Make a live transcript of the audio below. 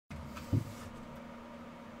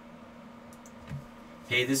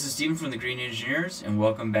Hey, this is Steven from the Green Engineers, and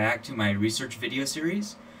welcome back to my research video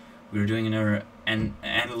series. We're doing an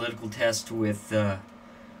analytical test with a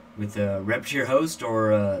Repetier host or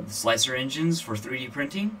the Slic3r engines for 3D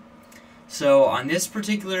printing. So on this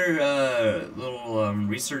particular little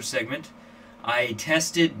research segment, I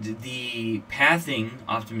tested the pathing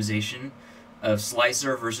optimization of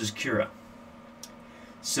Slic3r versus Cura.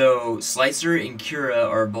 So Slic3r and Cura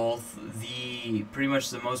are both pretty much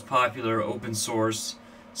the most popular open source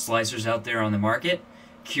slicers out there on the market.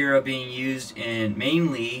 Cura being used in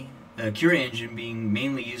curaengine being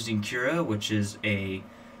mainly used in Cura, which is a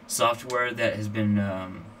software that has been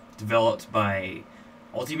developed by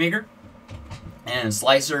Ultimaker, and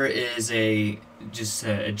Slic3r is just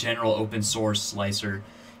a general open source slicer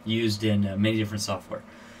used in many different software.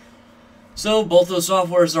 So both those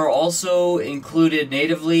softwares are also included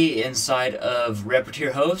natively inside of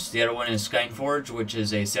Repetier host. The other one is SkyneForge, which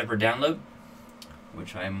is a separate download,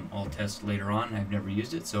 which I'll test later on. I've never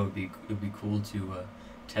used it, so it'd be cool to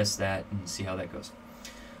test that and see how that goes.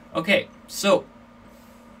 Okay, so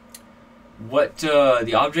what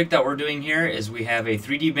the object that we're doing here is we have a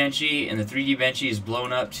 3D benchy, and the 3D benchy is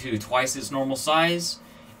blown up to twice its normal size.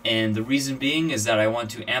 And the reason being is that I want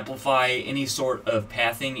to amplify any sort of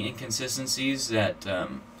pathing inconsistencies that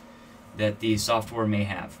the software may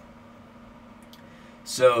have.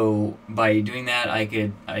 So by doing that,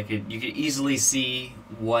 you could easily see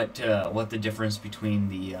what the difference between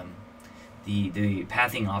the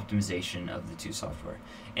pathing optimization of the two software.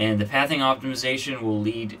 And the pathing optimization will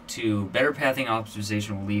lead to better pathing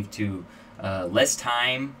optimization will lead to less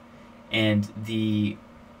time, and the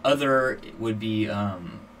other would be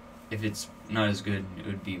if it's not as good, it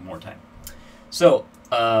would be more time. So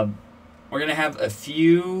we're gonna have a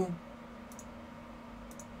few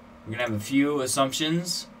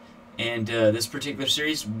assumptions in this particular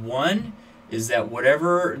series. One is that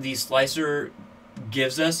whatever the Slic3r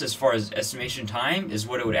gives us as far as estimation time is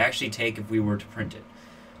what it would actually take if we were to print it,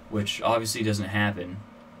 which obviously doesn't happen.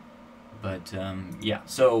 But yeah,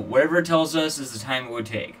 so whatever it tells us is the time it would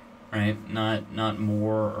take, right? Not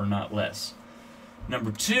more or not less.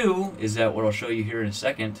 Number two is that what I'll show you here in a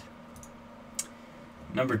second.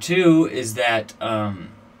 Number two is that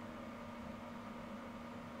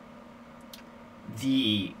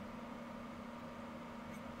these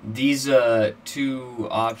two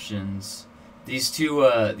options, these two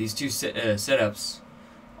setups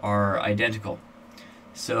are identical.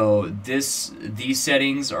 So these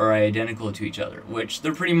settings are identical to each other, which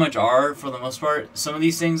they pretty much are for the most part. Some of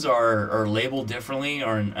these things are labeled differently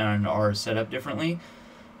and are set up differently,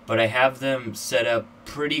 but I have them set up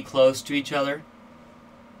pretty close to each other.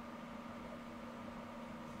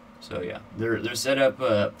 So yeah, they're set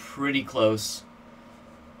up pretty close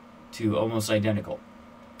to almost identical.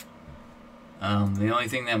 The only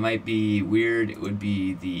thing that might be weird would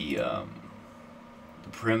be the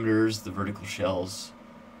perimeters, the vertical shells,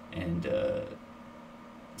 and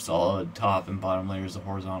solid top and bottom layers of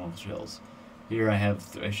horizontal shells. Here I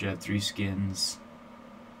should have 3 skins.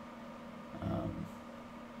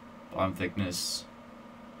 Bottom thickness,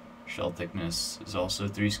 shell thickness is also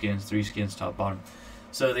 3 skins top bottom.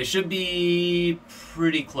 So they should be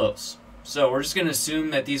pretty close. So we're just going to assume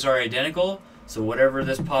that these are identical. So whatever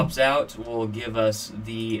this pops out will give us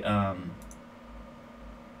the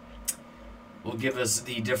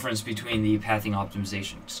difference between the pathing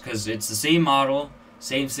optimizations, because it's the same model,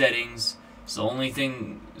 same settings. It's the only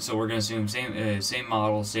thing. So we're going to assume same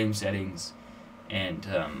model, same settings, and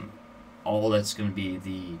all that's going to be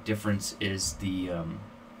the difference is the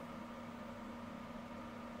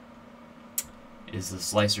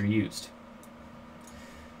Slic3r used.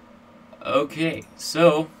 Okay,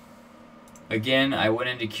 so again, I went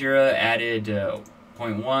into Cura, added 0.1,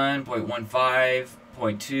 0.15,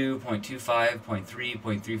 0.2, 0.25, 0.3,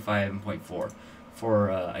 0.35, and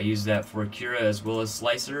 0.4. I use that for Cura as well as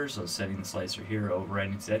Slic3r, so setting the Slic3r here,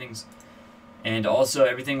 overriding settings. And also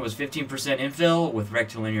everything was 15% infill with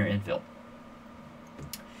rectilinear infill.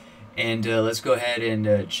 And let's go ahead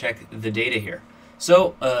and check the data here.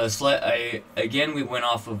 So again, we went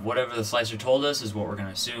off of whatever the Slic3r told us is what we're going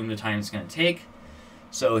to assume the time it's going to take.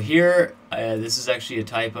 So here, this is actually a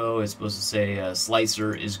typo. It's supposed to say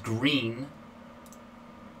Slic3r is green.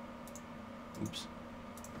 Oops.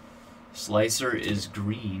 Slic3r is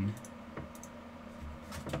green.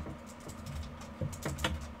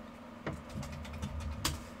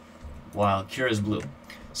 While Cura is blue.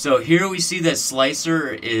 So here we see that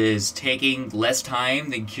Slic3r is taking less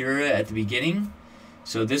time than Cura at the beginning.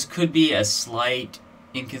 So this could be a slight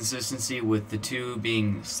inconsistency with the two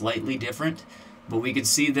being slightly different. But we can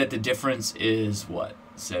see that the difference is what?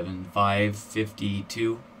 7, 5,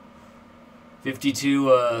 52.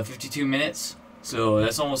 52 minutes. So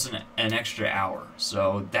that's almost an extra hour.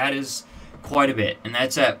 So that is quite a bit, and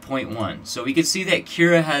that's at 0.1. So we can see that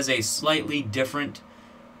Cura has a slightly different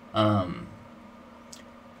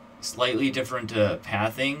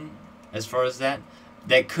pathing as far as that.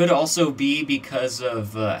 That could also be because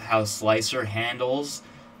of how Slic3r handles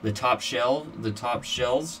the top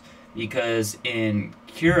shells. Because in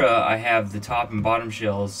Cura, I have the top and bottom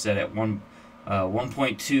shells set at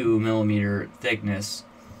 1.2 millimeter thickness,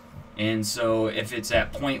 and so if it's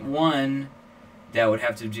at 0.1, that would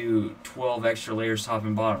have to do 12 extra layers top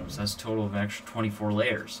and bottom. So that's a total of extra 24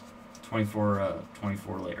 layers. 24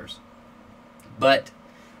 layers. But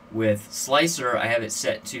with Slic3r, I have it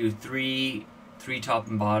set to three top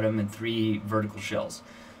and bottom and 3 vertical shells.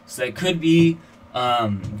 So that could be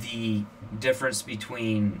the difference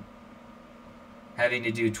between having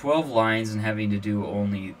to do 12 lines and having to do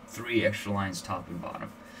only 3 extra lines top and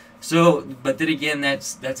bottom. So, but then again,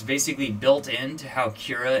 that's basically built into how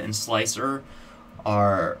Cura and Slic3r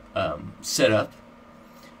are set up.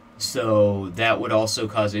 So that would also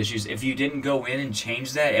cause issues. If you didn't go in and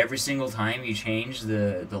change that every single time you change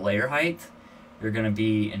the layer height, you're going to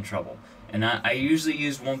be in trouble. And I usually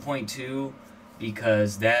use 1.2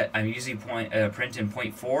 because that I'm usually print in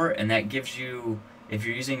 0.4, and that gives you, if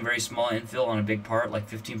you're using very small infill on a big part, like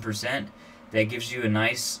 15%, that gives you a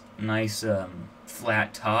nice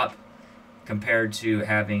flat top compared to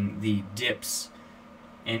having the dips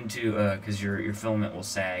into, because your filament will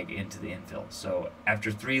sag into the infill. So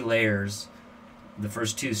after 3 layers, the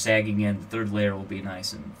first 2 sagging in, the 3rd layer will be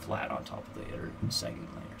nice and flat on top of the other sagging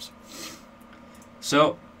layers.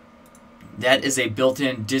 So that is a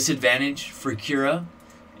built-in disadvantage for Cura,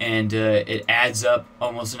 and it adds up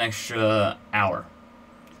almost an extra hour.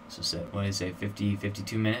 So what did I say,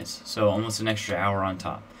 52 minutes? So almost an extra hour on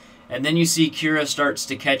top. And then you see Cura starts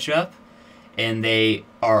to catch up, and they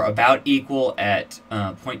are about equal at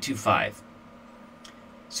 0.25.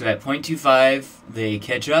 So at 0.25, they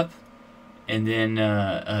catch up, and then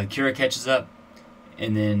Cura catches up,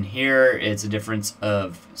 and then here it's a difference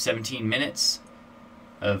of 17 minutes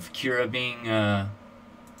of Cura being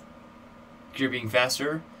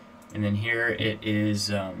faster, and then here it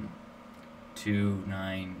is 22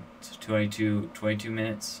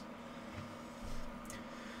 minutes.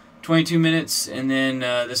 22 minutes, and then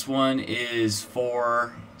this one is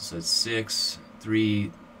 4, so it's 6,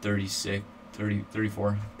 3, 36, 30,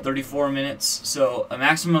 34. 34 minutes, so a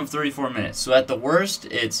maximum of 34 minutes. So at the worst,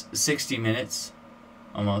 it's 60 minutes,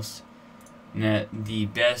 almost. And at the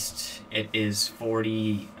best, it is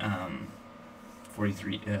 34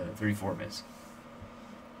 minutes.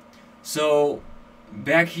 So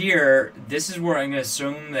back here, this is where I'm going to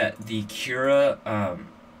assume that the Cura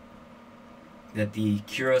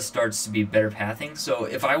starts to be better pathing. So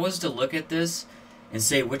if I was to look at this and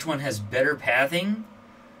say which one has better pathing,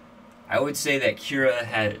 I would say that Cura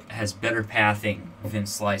has better pathing than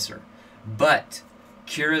Slic3r. But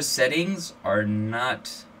Cura's settings are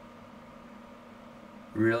not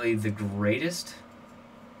really the greatest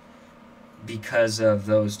because of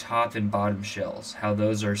those top and bottom shells, how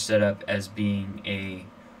those are set up as being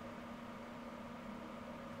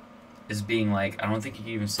like, I don't think you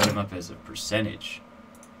can even set them up as a percentage.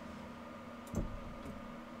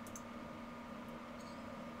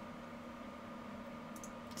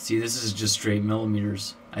 See, this is just straight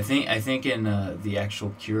millimeters. I think in the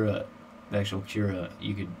actual Cura,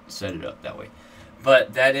 you could set it up that way.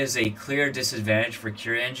 But that is a clear disadvantage for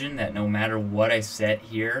curaengine, that no matter what I set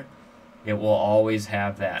here, it will always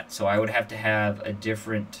have that. So I would have to have a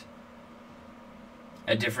different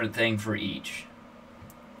thing for each.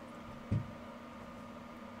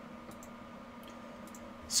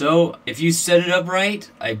 So if you set it up right,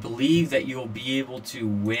 I believe that you'll be able to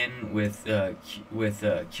win with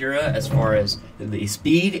Cura as far as the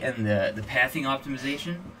speed and the pathing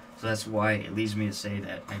optimization. So that's why it leads me to say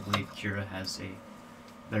that I believe Cura has a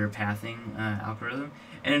better pathing algorithm.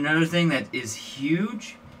 And another thing that is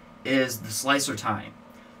huge is the Slic3r time.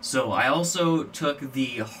 So I also took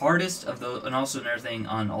the hardest of those, and also another thing,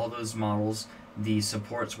 on all those models, the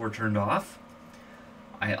supports were turned off.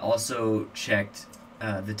 I also checked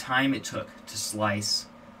the time it took to slice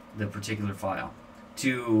the particular file,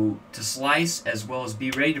 to slice as well as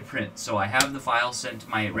be ready to print. So I have the file sent to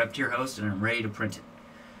my Repetier host and I'm ready to print it.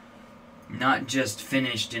 Not just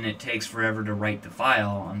finished and it takes forever to write the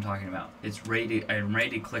file I'm talking about. It's ready. I'm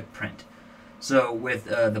ready to click print. So with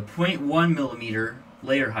the 0.1 millimeter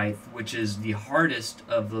layer height, which is the hardest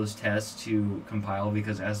of those tests to compile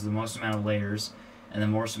because it has the most amount of layers and the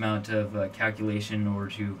most amount of calculation in order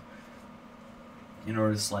to in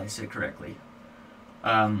order to slice it correctly.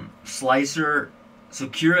 So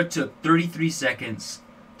Cura took 33 seconds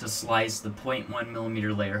to slice the 0.1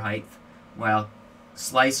 millimeter layer height, while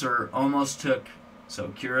Slic3r almost took, so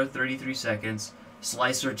Cura 33 seconds,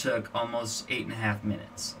 Slic3r took almost 8.5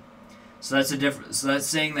 minutes. So that's a difference. So that's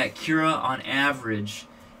saying that Cura on average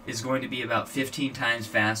is going to be about 15 times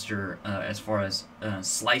faster as far as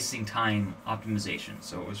slicing time optimization.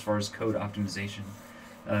 So as far as code optimization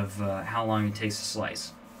of how long it takes to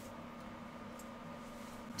slice.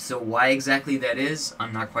 So why exactly that is,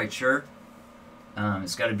 I'm not quite sure.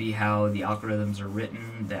 It's got to be how the algorithms are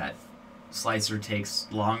written, that Slic3r takes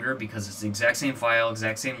longer because it's the exact same file,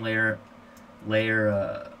 exact same layer,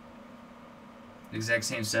 exact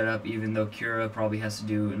same setup, even though Cura probably has to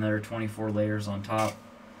do another 24 layers on top.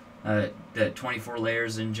 That 24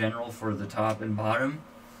 layers in general for the top and bottom,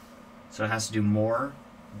 so it has to do more,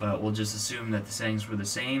 but we'll just assume that the settings were the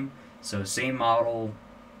same. So same model,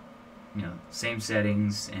 same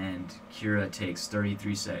settings, and Cura takes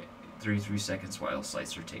 33 seconds while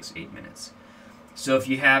Slic3r takes 8 minutes. So if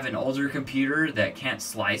you have an older computer that can't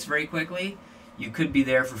slice very quickly, you could be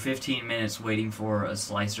there for 15 minutes waiting for a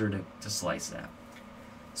Slic3r to slice that.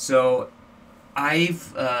 So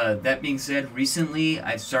that being said, recently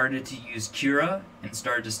I've started to use Cura and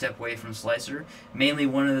started to step away from Slic3r. Mainly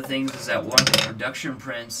one of the things is that one of the production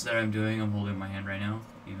prints that I'm doing, I'm holding my hand right now,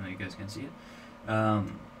 even though you guys can't see it.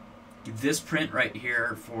 This print right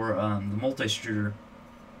here for the multi-extruder,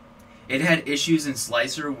 it had issues in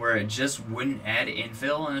Slic3r where it just wouldn't add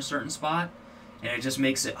infill in a certain spot, and it just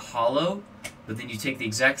makes it hollow. But then you take the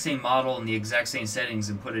exact same model and the exact same settings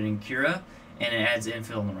and put it in Cura, and it adds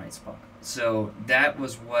infill in the right spot. So that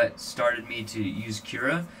was what started me to use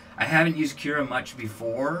Cura. I haven't used Cura much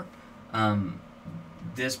before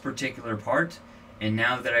this particular part, and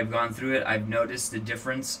now that I've gone through it, I've noticed the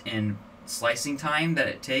difference in slicing time that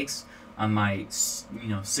it takes on my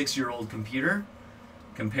 6-year-old computer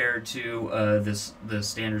compared to the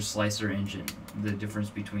standard Slic3r engine. The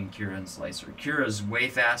difference between Cura and Slic3r. Cura is way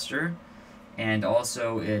faster, and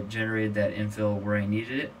also it generated that infill where I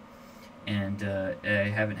needed it, and I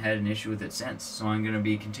haven't had an issue with it since. So I'm going to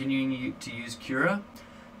be continuing to use Cura,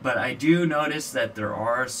 but I do notice that there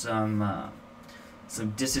are some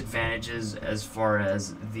disadvantages as far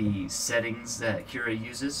as the settings that Cura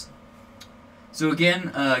uses. So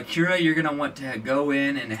again, Cura, you're going to want to go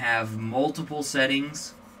in and have multiple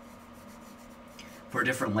settings for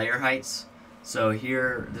different layer heights. So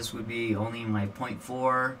here, this would be only my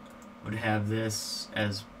 0.4, would have this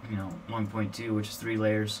as 1.2, which is 3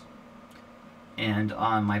 layers. And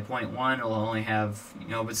on my 0.1, it'll only have,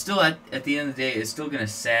 but still at the end of the day, it's still going to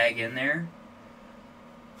sag in there.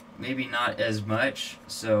 Maybe not as much,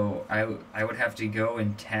 so I would have to go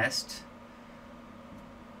and test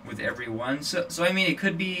with every one. So I mean, it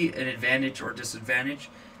could be an advantage or disadvantage,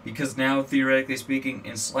 because now, theoretically speaking,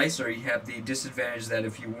 in Slic3r, you have the disadvantage that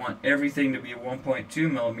if you want everything to be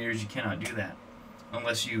 1.2 millimeters, you cannot do that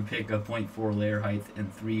unless you pick a 0.4 layer height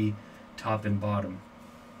and 3 top and bottom.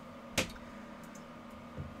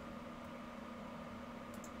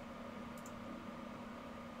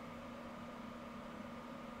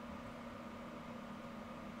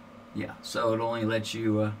 Yeah, so it'll only let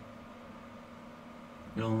you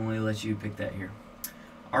pick that here.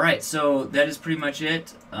 All right, so that is pretty much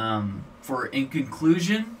it. In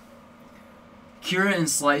conclusion, Cura and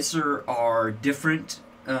Slic3r are different.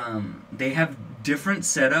 They have different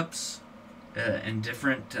setups and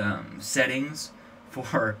different settings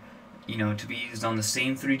for to be used on the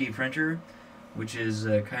same 3D printer, which is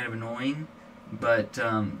kind of annoying. But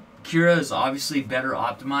Cura is obviously better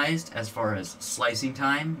optimized as far as slicing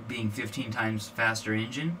time, being 15 times faster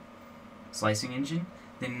slicing engine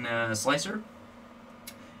than Slic3r.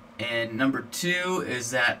 And number 2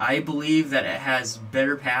 is that I believe that it has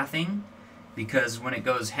better pathing, because when it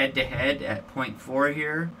goes head to head at 0.4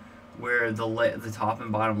 here, where the top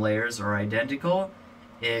and bottom layers are identical,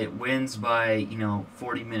 it wins by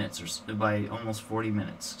 40 minutes, or by almost 40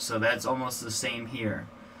 minutes. So that's almost the same here.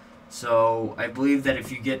 So I believe that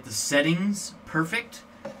if you get the settings perfect,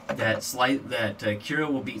 that Cura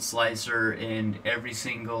will beat Slic3r in every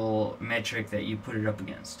single metric that you put it up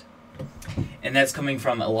against. And that's coming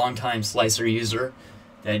from a long-time Slic3r user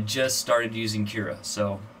that just started using Cura.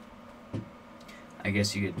 So I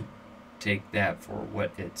guess you could take that for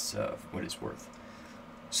what it's worth.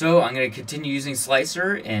 So I'm going to continue using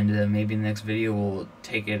Slic3r, and maybe in the next video we'll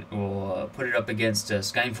put it up against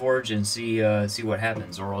SkyForge and see what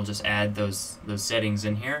happens, or I'll just add those settings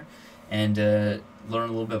in here and learn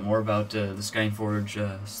a little bit more about the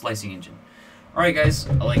SkyForge slicing engine. Alright guys,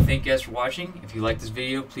 I'd like to thank you guys for watching. If you like this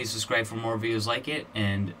video, please subscribe for more videos like it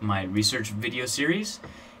and my research video series.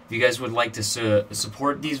 If you guys would like to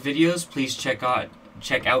support these videos, please check out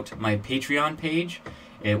my Patreon page.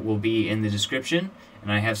 It will be in the description, and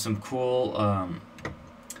I have some cool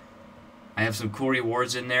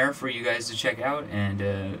rewards in there for you guys to check out. And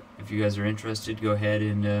if you guys are interested, go ahead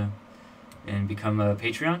and become a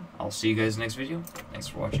Patreon. I'll see you guys next video. Thanks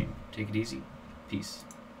for watching. Take it easy. Peace.